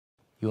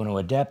You want to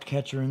adapt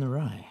Catcher in the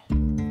Rye?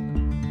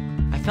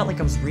 I felt like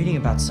I was reading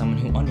about someone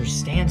who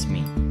understands me.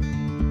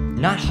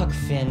 Not Huck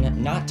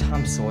Finn, not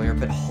Tom Sawyer,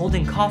 but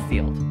Holden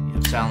Caulfield. You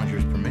have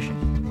Salinger's permission.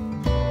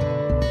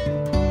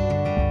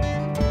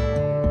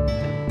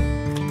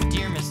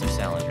 Dear Mr.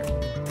 Salinger,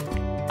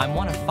 I'm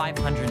one of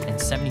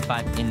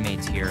 575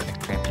 inmates here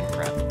at Crampton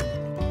Prep.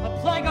 A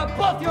plague on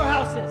both your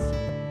houses!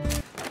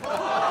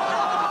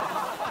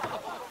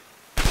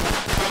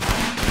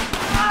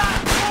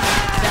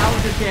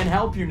 Salinger can't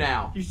help you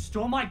now. You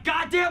stole my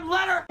goddamn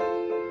letter!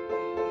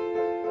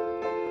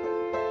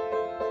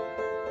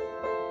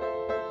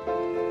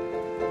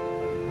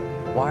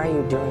 Why are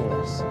you doing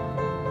this?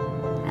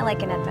 I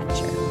like an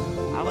adventure.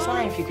 I was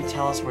wondering if you could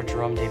tell us where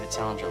Jerome David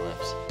Salinger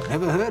lives.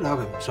 Never heard of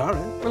him, sorry.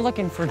 We're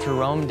looking for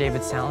Jerome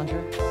David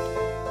Salinger.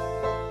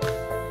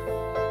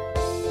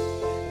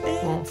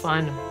 Won't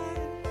find him.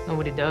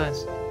 Nobody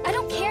does. I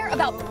don't care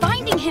about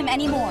finding him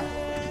anymore.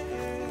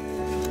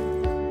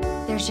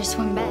 There's just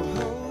one bed.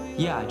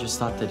 Yeah, I just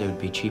thought that it would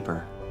be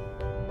cheaper.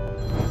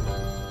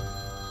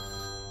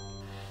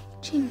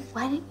 Jamie,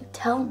 why didn't you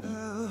tell me?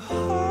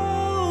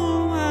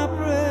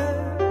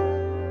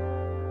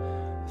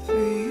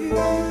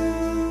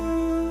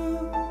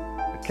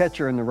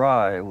 Catcher in the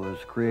Rye was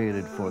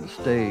created for the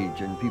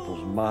stage and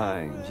people's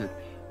minds. It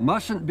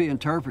mustn't be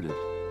interpreted.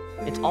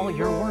 It's all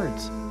your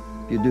words.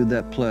 If you do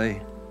that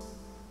play,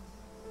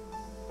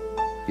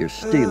 you're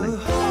stealing.